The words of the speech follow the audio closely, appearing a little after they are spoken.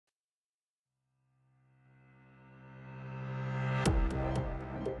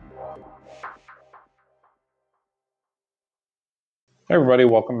Hey everybody,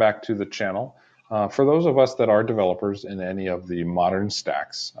 welcome back to the channel. For those of us that are developers in any of the modern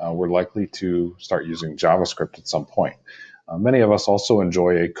stacks, we're likely to start using JavaScript at some point. Many of us also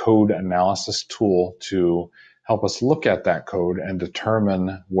enjoy a code analysis tool to help us look at that code and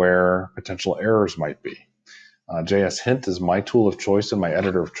determine where potential errors might be. JS Hint is my tool of choice and my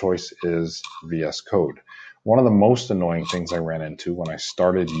editor of choice is VS Code. One of the most annoying things I ran into when I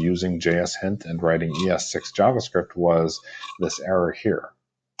started using JS Hint and writing ES6 JavaScript was this error here.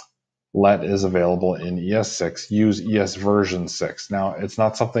 Let is available in ES6, use ES version 6. Now, it's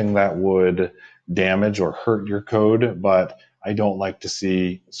not something that would damage or hurt your code, but I don't like to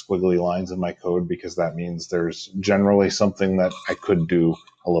see squiggly lines in my code because that means there's generally something that I could do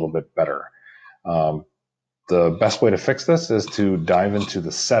a little bit better. The best way to fix this is to dive into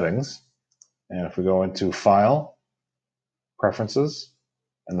the settings. And if we go into File, Preferences,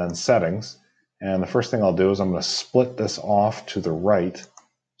 and then Settings, and the first thing I'll do is I'm going to split this off to the right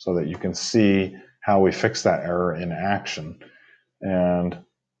so that you can see how we fix that error in action. And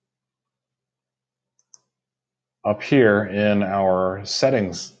up here in our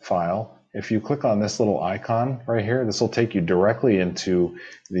settings file, if you click on this little icon right here, this will take you directly into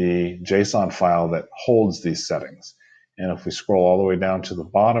the JSON file that holds these settings. And if we scroll all the way down to the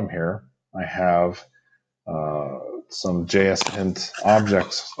bottom here, I have some JS Hint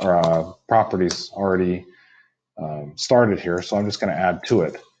objects or properties already started here. So I'm just going to add to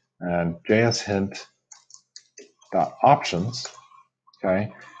it. And JS Hint options,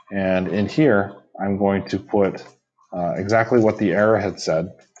 okay? And in here, I'm going to put exactly what the error had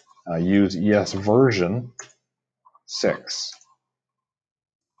said. Use ES version 6.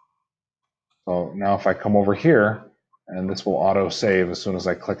 So now if I come over here, and this will auto save as soon as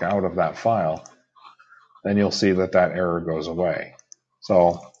I click out of that file, then you'll see that that error goes away.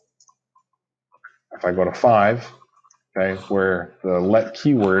 So if I go to 5, okay, where the let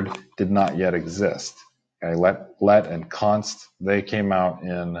keyword did not yet exist. Okay, let and const, they came out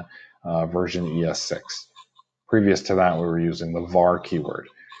in version ES6. Previous to that, we were using the var keyword.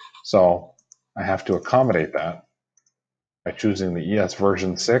 So I have to accommodate that by choosing the ES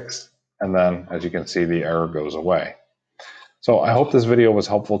version 6, and then, as you can see, the error goes away. So I hope this video was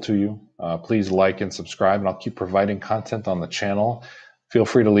helpful to you. Please like and subscribe, and I'll keep providing content on the channel. Feel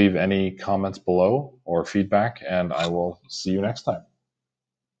free to leave any comments below or feedback, and I will see you next time.